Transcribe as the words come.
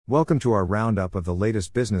Welcome to our roundup of the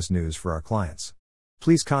latest business news for our clients.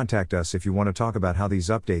 Please contact us if you want to talk about how these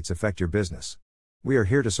updates affect your business. We are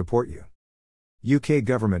here to support you. UK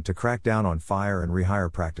government to crack down on fire and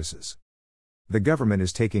rehire practices. The government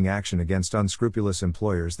is taking action against unscrupulous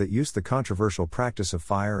employers that use the controversial practice of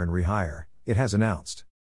fire and rehire, it has announced.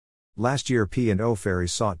 Last year P&O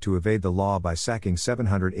Ferries sought to evade the law by sacking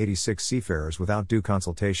 786 seafarers without due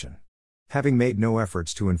consultation. Having made no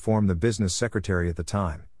efforts to inform the business secretary at the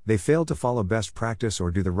time, they failed to follow best practice or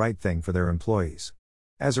do the right thing for their employees.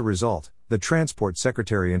 As a result, the Transport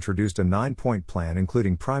Secretary introduced a 9-point plan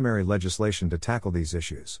including primary legislation to tackle these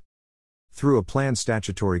issues. Through a planned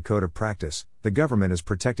statutory code of practice, the government is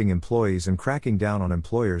protecting employees and cracking down on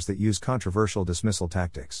employers that use controversial dismissal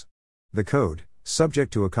tactics. The code,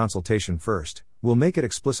 subject to a consultation first, will make it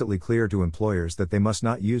explicitly clear to employers that they must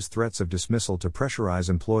not use threats of dismissal to pressurize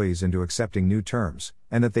employees into accepting new terms,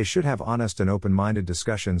 and that they should have honest and open-minded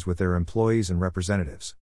discussions with their employees and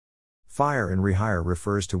representatives. Fire and rehire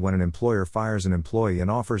refers to when an employer fires an employee and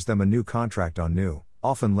offers them a new contract on new,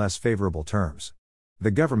 often less favorable terms. The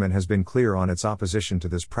government has been clear on its opposition to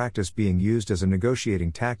this practice being used as a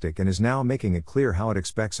negotiating tactic and is now making it clear how it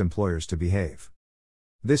expects employers to behave.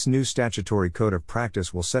 This new statutory code of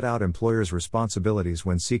practice will set out employers' responsibilities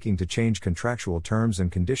when seeking to change contractual terms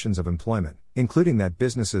and conditions of employment, including that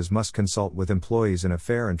businesses must consult with employees in a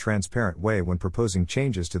fair and transparent way when proposing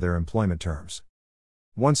changes to their employment terms.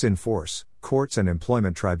 Once in force, courts and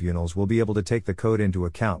employment tribunals will be able to take the code into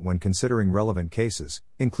account when considering relevant cases,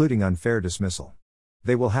 including unfair dismissal.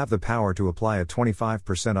 They will have the power to apply a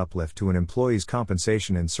 25% uplift to an employee's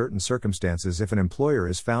compensation in certain circumstances if an employer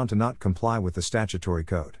is found to not comply with the statutory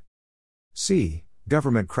code. C.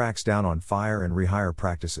 Government cracks down on fire and rehire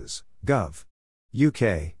practices. Gov.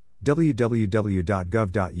 UK.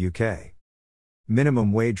 www.gov.uk.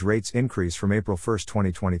 Minimum wage rates increase from April 1,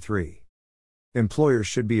 2023. Employers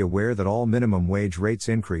should be aware that all minimum wage rates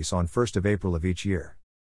increase on 1st of April of each year.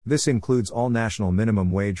 This includes all national minimum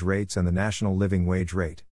wage rates and the national living wage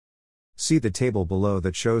rate. See the table below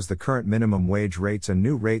that shows the current minimum wage rates and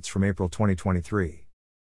new rates from April 2023.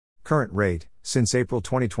 Current rate, since April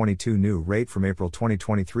 2022. New rate from April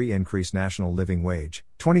 2023 increase national living wage,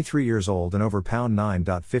 23 years old and over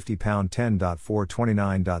 £9.50 £10.4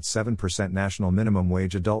 29.7% national minimum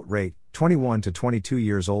wage adult rate, 21 to 22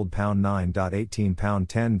 years old £9.18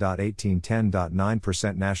 10.18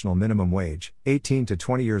 10.9% national minimum wage, 18 to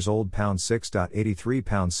 20 years old £6.83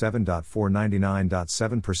 7.4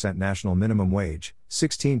 99.7% national minimum wage,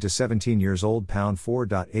 16 to 17 years old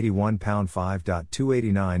 £4.81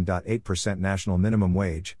 5.289.8% national minimum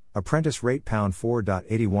wage, apprentice rate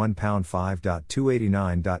 £4.81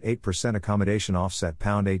 5.289.8% accommodation offset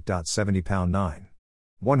 £8.70 9.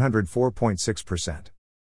 104.6%.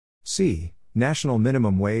 C. National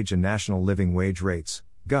minimum wage and national living wage rates,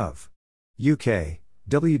 Gov. UK.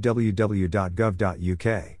 www.gov.uk.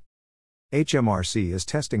 HMRC is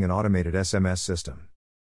testing an automated SMS system.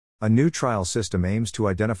 A new trial system aims to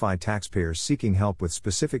identify taxpayers seeking help with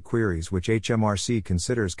specific queries which HMRC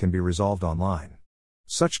considers can be resolved online.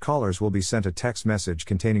 Such callers will be sent a text message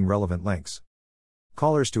containing relevant links.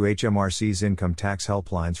 Callers to HMRC's income tax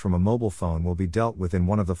helplines from a mobile phone will be dealt with in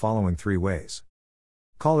one of the following three ways.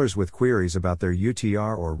 Callers with queries about their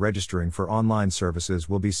UTR or registering for online services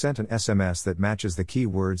will be sent an SMS that matches the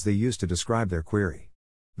keywords they use to describe their query.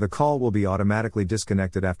 The call will be automatically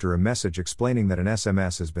disconnected after a message explaining that an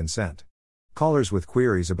SMS has been sent. Callers with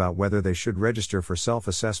queries about whether they should register for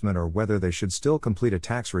self-assessment or whether they should still complete a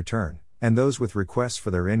tax return, and those with requests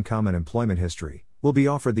for their income and employment history, will be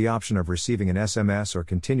offered the option of receiving an SMS or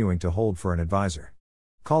continuing to hold for an advisor.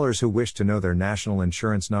 Callers who wish to know their national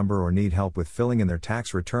insurance number or need help with filling in their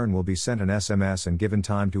tax return will be sent an SMS and given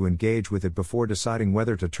time to engage with it before deciding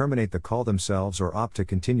whether to terminate the call themselves or opt to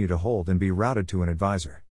continue to hold and be routed to an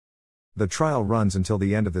advisor. The trial runs until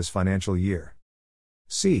the end of this financial year.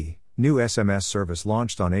 C. New SMS service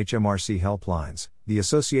launched on HMRC Helplines, the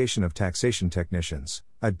Association of Taxation Technicians,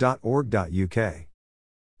 at.org.uk.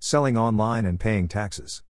 Selling online and paying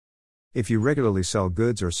taxes. If you regularly sell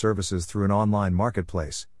goods or services through an online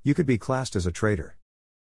marketplace, you could be classed as a trader.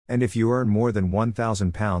 And if you earn more than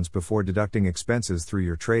 £1,000 before deducting expenses through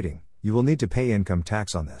your trading, you will need to pay income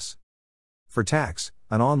tax on this. For tax,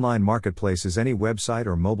 an online marketplace is any website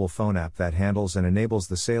or mobile phone app that handles and enables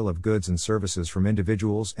the sale of goods and services from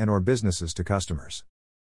individuals and/or businesses to customers.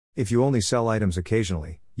 If you only sell items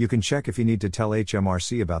occasionally, you can check if you need to tell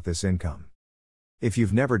HMRC about this income. If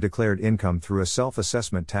you've never declared income through a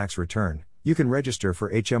self-assessment tax return, you can register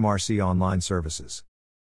for HMRC online services.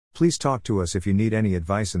 Please talk to us if you need any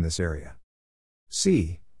advice in this area.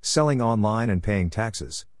 C. Selling online and paying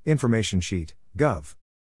taxes, Information sheet, Gov.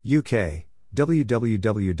 UK, www.gov.uk.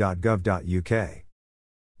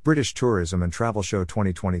 British Tourism and Travel Show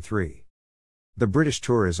 2023. The British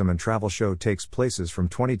Tourism and Travel Show takes places from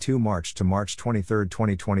 22 March to March 23,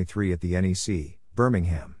 2023 at the NEC,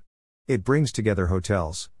 Birmingham. It brings together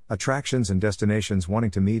hotels, attractions and destinations wanting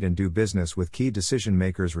to meet and do business with key decision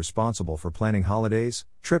makers responsible for planning holidays,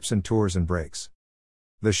 trips and tours and breaks.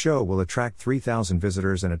 The show will attract 3,000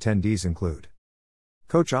 visitors and attendees include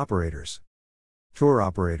coach operators, tour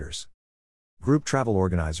operators, group travel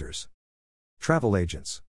organizers, travel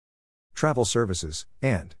agents, travel services,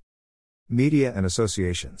 and media and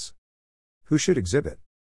associations. Who should exhibit?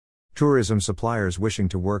 Tourism suppliers wishing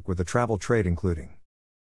to work with the travel trade including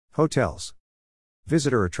hotels,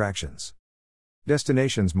 visitor attractions,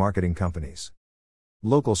 destinations marketing companies,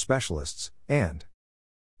 local specialists, and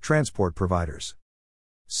transport providers.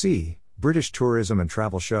 See British Tourism and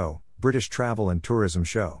Travel Show, British Travel and Tourism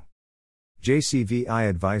Show. JCVI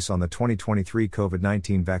advice on the 2023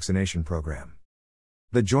 COVID-19 vaccination program.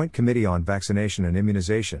 The Joint Committee on Vaccination and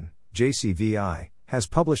Immunization, JCVI, has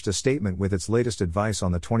published a statement with its latest advice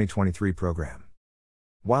on the 2023 program.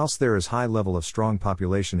 Whilst there is high level of strong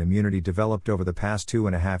population immunity developed over the past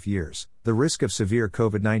 2.5 years, the risk of severe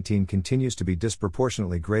COVID-19 continues to be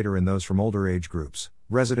disproportionately greater in those from older age groups,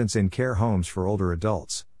 residents in care homes for older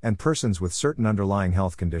adults, and persons with certain underlying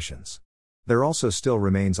health conditions. There also still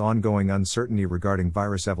remains ongoing uncertainty regarding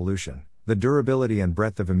virus evolution, the durability and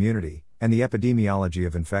breadth of immunity, and the epidemiology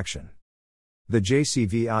of infection. The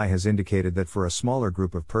JCVI has indicated that for a smaller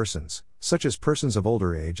group of persons, such as persons of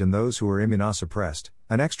older age and those who are immunosuppressed,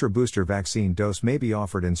 an extra booster vaccine dose may be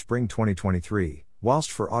offered in spring 2023,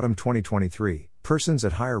 whilst for autumn 2023, persons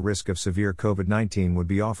at higher risk of severe COVID-19 would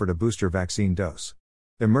be offered a booster vaccine dose.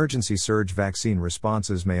 Emergency surge vaccine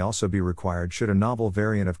responses may also be required should a novel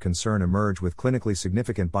variant of concern emerge with clinically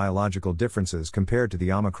significant biological differences compared to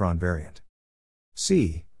the Omicron variant.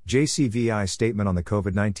 See JCVI Statement on the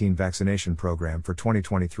COVID-19 Vaccination Program for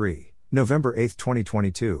 2023, November 8,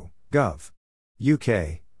 2022, Gov.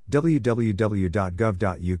 UK, www.gov.uk.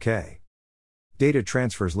 Data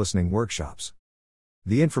Transfers Listening Workshops.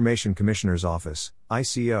 The Information Commissioner's Office,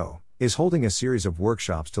 ICO, is holding a series of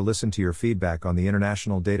workshops to listen to your feedback on the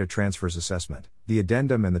International Data Transfers Assessment, the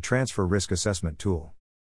Addendum and the Transfer Risk Assessment Tool.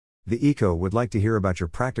 The ICO would like to hear about your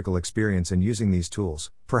practical experience in using these tools,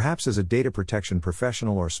 perhaps as a data protection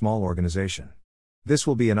professional or small organization. This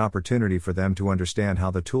will be an opportunity for them to understand how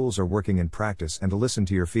the tools are working in practice and to listen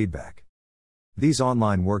to your feedback. These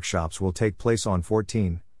online workshops will take place on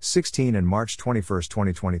 14, 16 and March 21,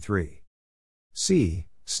 2023. See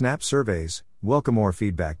Snap Surveys,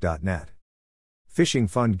 welcomeorefeedback.net. Fishing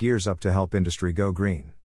Fund gears up to help industry go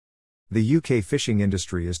green. The UK fishing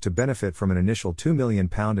industry is to benefit from an initial £2 million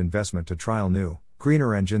investment to trial new,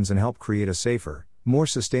 greener engines and help create a safer, more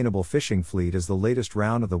sustainable fishing fleet as the latest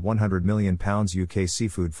round of the £100 million UK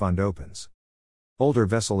Seafood Fund opens. Older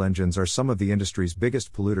vessel engines are some of the industry's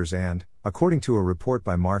biggest polluters and, according to a report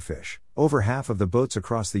by Marfish, over half of the boats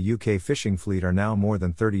across the UK fishing fleet are now more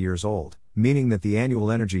than 30 years old, meaning that the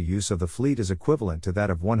annual energy use of the fleet is equivalent to that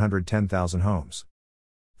of 110,000 homes.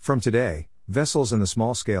 From today, vessels in the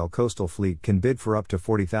small-scale coastal fleet can bid for up to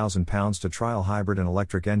 £40,000 to trial hybrid and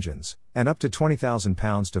electric engines, and up to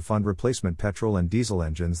 £20,000 to fund replacement petrol and diesel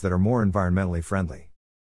engines that are more environmentally friendly.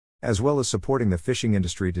 As well as supporting the fishing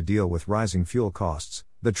industry to deal with rising fuel costs,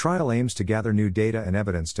 the trial aims to gather new data and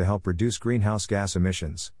evidence to help reduce greenhouse gas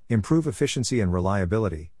emissions, improve efficiency and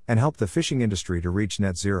reliability, and help the fishing industry to reach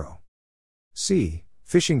net zero. See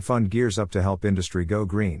Fishing Fund gears up to help industry go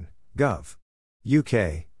green, Gov.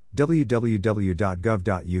 UK, www.gov.uk.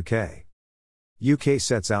 UK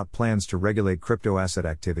sets out plans to regulate crypto asset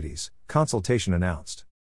activities, consultation announced.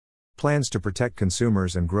 Plans to protect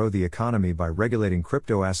consumers and grow the economy by regulating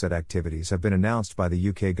crypto asset activities have been announced by the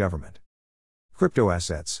UK government. Crypto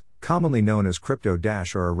assets, commonly known as crypto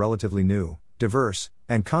dash, are a relatively new, diverse,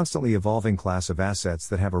 and constantly evolving class of assets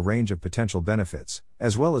that have a range of potential benefits,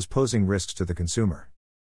 as well as posing risks to the consumer.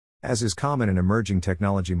 As is common in emerging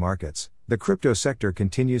technology markets, the crypto sector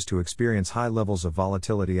continues to experience high levels of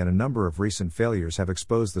volatility, and a number of recent failures have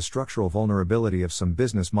exposed the structural vulnerability of some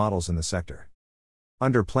business models in the sector.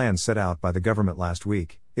 Under plans set out by the government last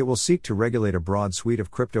week, it will seek to regulate a broad suite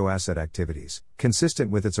of crypto asset activities,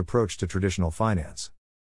 consistent with its approach to traditional finance.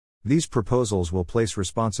 These proposals will place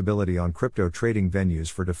responsibility on crypto trading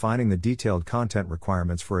venues for defining the detailed content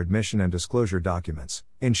requirements for admission and disclosure documents,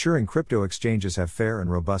 ensuring crypto exchanges have fair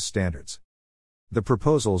and robust standards. The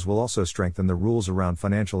proposals will also strengthen the rules around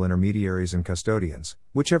financial intermediaries and custodians,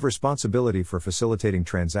 which have responsibility for facilitating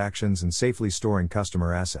transactions and safely storing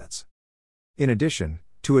customer assets. In addition,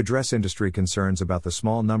 To address industry concerns about the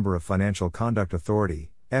small number of Financial Conduct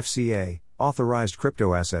Authority, FCA, authorized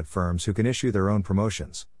crypto asset firms who can issue their own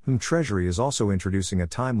promotions, Treasury is also introducing a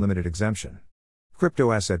time-limited exemption.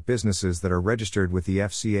 Crypto asset businesses that are registered with the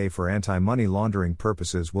FCA for anti-money laundering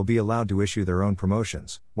purposes will be allowed to issue their own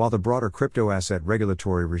promotions, while the broader crypto asset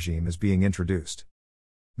regulatory regime is being introduced.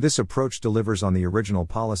 This approach delivers on the original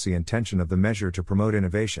policy intention of the measure to promote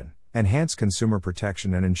innovation, enhance consumer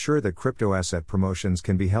protection, and ensure that crypto asset promotions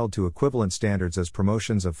can be held to equivalent standards as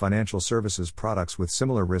promotions of financial services products with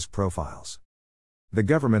similar risk profiles. The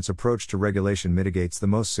government's approach to regulation mitigates the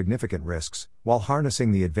most significant risks, while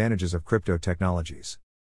harnessing the advantages of crypto technologies.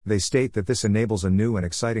 They state that this enables a new and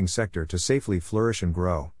exciting sector to safely flourish and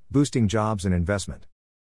grow, boosting jobs and investment.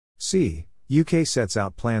 UK sets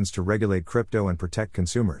out plans to regulate crypto and protect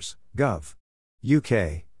consumers. Gov.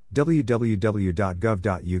 UK. www.gov.uk.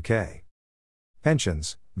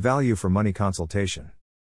 Pensions, value for money consultation.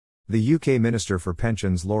 The UK Minister for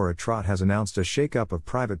Pensions Laura Trott has announced a shake-up of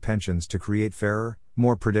private pensions to create fairer,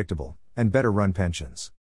 more predictable, and better-run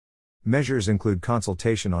pensions. Measures include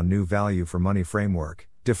consultation on new value for money framework,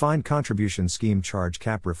 defined contribution scheme charge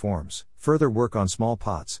cap reforms, further work on small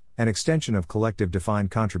pots, and extension of collective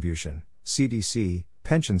defined contribution (CDC)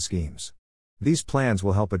 pension schemes. These plans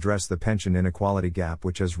will help address the pension inequality gap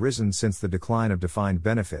which has risen since the decline of defined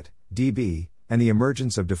benefit (DB) and the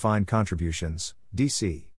emergence of defined contributions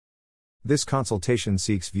 (DC). This consultation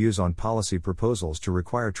seeks views on policy proposals to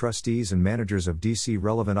require trustees and managers of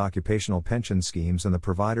DC-relevant occupational pension schemes and the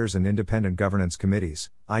providers and independent governance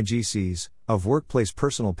committees (IGCs) of workplace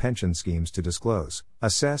personal pension schemes to disclose,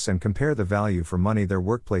 assess, and compare the value for money their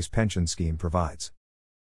workplace pension scheme provides.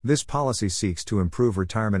 This policy seeks to improve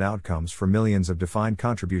retirement outcomes for millions of defined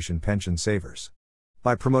contribution pension savers.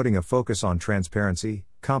 By promoting a focus on transparency,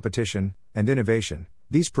 competition, and innovation,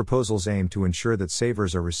 these proposals aim to ensure that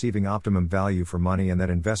savers are receiving optimum value for money and that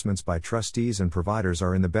investments by trustees and providers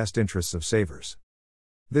are in the best interests of savers.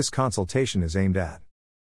 This consultation is aimed at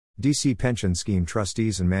DC pension scheme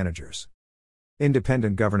trustees and managers,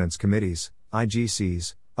 independent governance committees,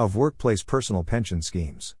 IGCs, of workplace personal pension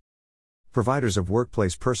schemes, providers of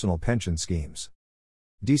workplace personal pension schemes,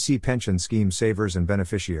 DC pension scheme savers and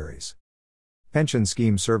beneficiaries, pension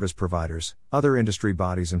scheme service providers, other industry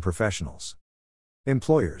bodies and professionals,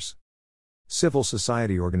 employers, civil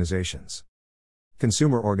society organizations,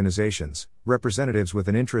 consumer organizations, representatives with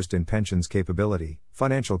an interest in pensions capability,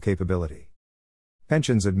 financial capability,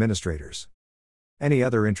 pensions administrators, any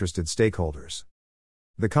other interested stakeholders.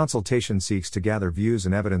 The consultation seeks to gather views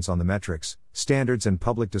and evidence on the metrics, standards, and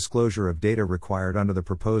public disclosure of data required under the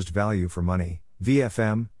proposed value for money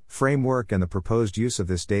 (VFM) framework and the proposed use of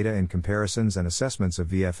this data in comparisons and assessments of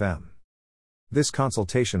VFM. This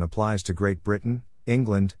consultation applies to Great Britain,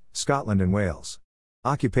 England, Scotland, and Wales.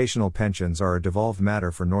 Occupational pensions are a devolved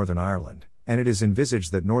matter for Northern Ireland, and it is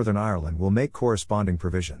envisaged that Northern Ireland will make corresponding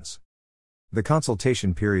provisions. The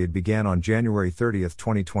consultation period began on January 30,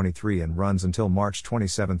 2023 and runs until March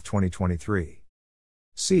 27, 2023.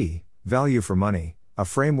 Value for money, a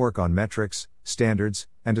framework on metrics, standards,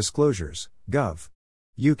 and disclosures, Gov.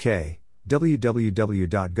 UK,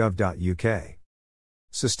 www.gov.uk.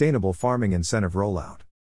 Sustainable Farming Incentive Rollout.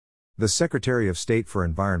 The Secretary of State for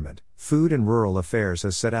Environment, Food and Rural Affairs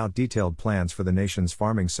has set out detailed plans for the nation's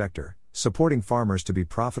farming sector, supporting farmers to be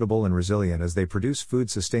profitable and resilient as they produce food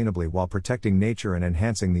sustainably while protecting nature and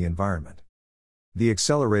enhancing the environment. The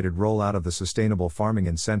accelerated rollout of the Sustainable Farming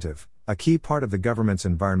Incentive, a key part of the government's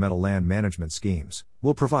environmental land management schemes,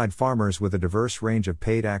 will provide farmers with a diverse range of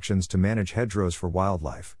paid actions to manage hedgerows for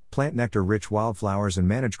wildlife, plant nectar-rich wildflowers, and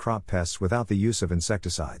manage crop pests without the use of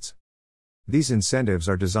insecticides. These incentives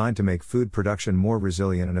are designed to make food production more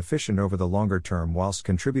resilient and efficient over the longer term whilst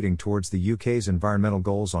contributing towards the UK's environmental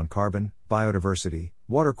goals on carbon, biodiversity,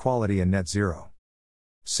 water quality and net zero.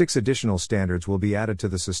 6 additional standards will be added to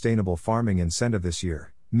the Sustainable Farming Incentive this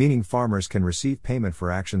year, meaning farmers can receive payment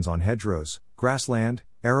for actions on hedgerows, grassland,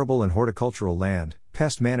 arable and horticultural land,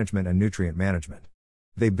 pest management and nutrient management.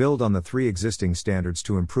 They build on the 3 existing standards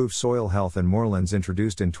to improve soil health and moorlands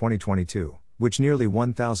introduced in 2022, which nearly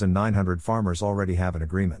 1,900 farmers already have in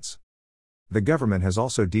agreements. The government has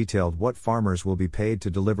also detailed what farmers will be paid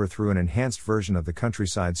to deliver through an enhanced version of the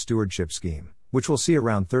Countryside Stewardship Scheme, which will see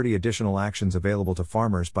around 30 additional actions available to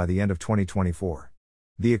farmers by the end of 2024.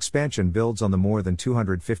 The expansion builds on the more than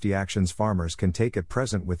 250 actions farmers can take at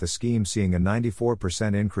present, with the scheme seeing a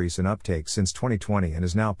 94% increase in uptake since 2020 and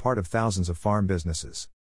is now part of thousands of farm businesses.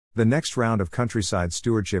 The next round of Countryside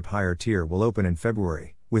Stewardship higher tier will open in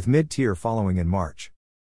February, with mid-tier following in March.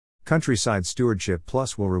 Countryside Stewardship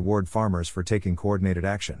Plus will reward farmers for taking coordinated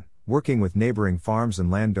action, working with neighboring farms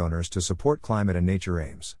and landowners to support climate and nature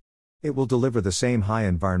aims. It will deliver the same high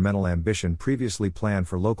environmental ambition previously planned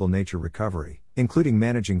for local nature recovery, including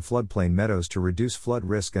managing floodplain meadows to reduce flood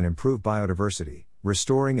risk and improve biodiversity,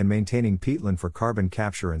 restoring and maintaining peatland for carbon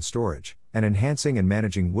capture and storage, and enhancing and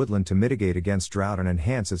managing woodland to mitigate against drought and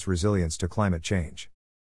enhance its resilience to climate change.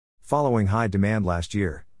 Following high demand last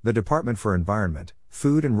year, the Department for Environment,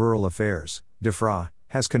 Food and Rural Affairs, DEFRA,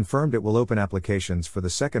 has confirmed it will open applications for the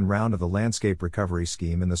second round of the Landscape Recovery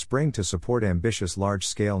Scheme in the spring to support ambitious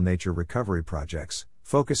large-scale nature recovery projects,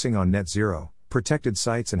 focusing on net zero, protected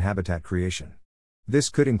sites and habitat creation. This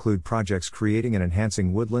could include projects creating and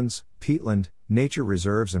enhancing woodlands, peatland, nature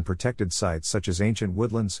reserves and protected sites such as ancient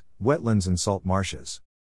woodlands, wetlands and salt marshes.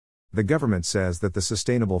 The government says that the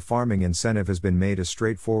sustainable farming incentive has been made as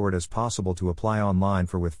straightforward as possible to apply online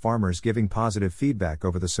with farmers giving positive feedback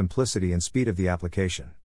over the simplicity and speed of the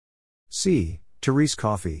application. C. Therese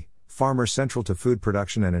Coffey, Farmer Central to Food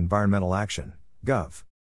Production and Environmental Action, Gov.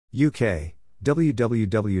 UK,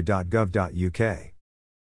 www.gov.uk.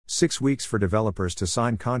 6 weeks for developers to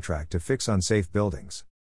sign contract to fix unsafe buildings.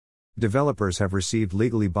 Developers have received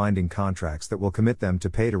legally binding contracts that will commit them to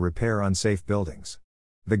pay to repair unsafe buildings.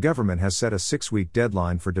 The government has set a 6-week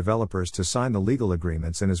deadline for developers to sign the legal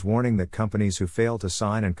agreements and is warning that companies who fail to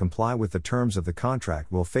sign and comply with the terms of the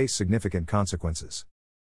contract will face significant consequences.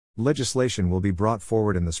 Legislation will be brought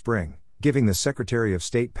forward in the spring, giving the Secretary of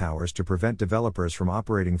State powers to prevent developers from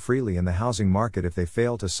operating freely in the housing market if they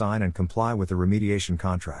fail to sign and comply with the remediation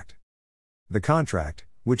contract. The contract,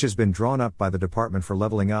 which has been drawn up by the Department for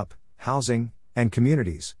Levelling Up, Housing, and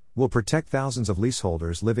Communities, will protect thousands of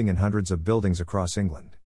leaseholders living in hundreds of buildings across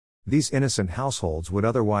England. These innocent households would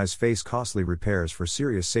otherwise face costly repairs for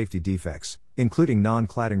serious safety defects, including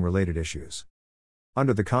non-cladding related issues.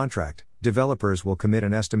 Under the contract, developers will commit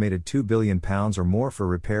an estimated £2 billion or more for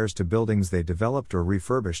repairs to buildings they developed or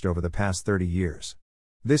refurbished over the past 30 years.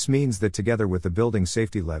 This means that together with the Building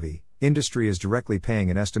Safety Levy, industry is directly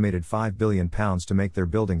paying an estimated £5 billion to make their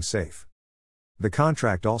buildings safe. The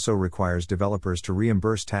contract also requires developers to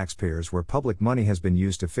reimburse taxpayers where public money has been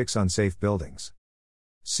used to fix unsafe buildings.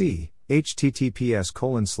 See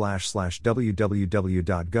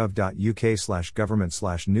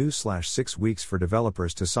https://www.gov.uk/government/news/6 weeks for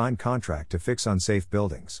developers to sign contract to fix unsafe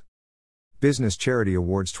buildings. Business Charity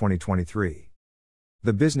Awards 2023.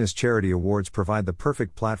 The Business Charity Awards provide the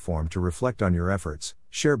perfect platform to reflect on your efforts,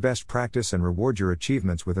 share best practice and reward your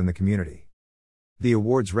achievements within the community. The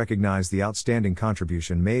awards recognize the outstanding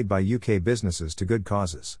contribution made by UK businesses to good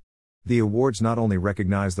causes. The awards not only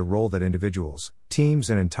recognize the role that individuals,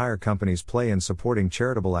 teams and entire companies play in supporting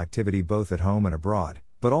charitable activity both at home and abroad,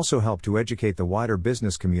 but also help to educate the wider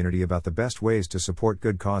business community about the best ways to support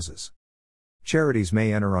good causes. Charities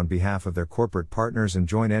may enter on behalf of their corporate partners, and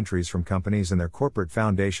joint entries from companies and their corporate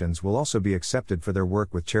foundations will also be accepted for their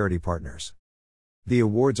work with charity partners. The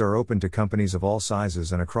awards are open to companies of all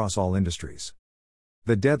sizes and across all industries.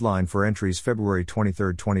 The deadline for entries February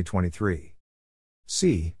 23, 2023.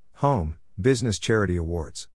 See Home, Business Charity Awards.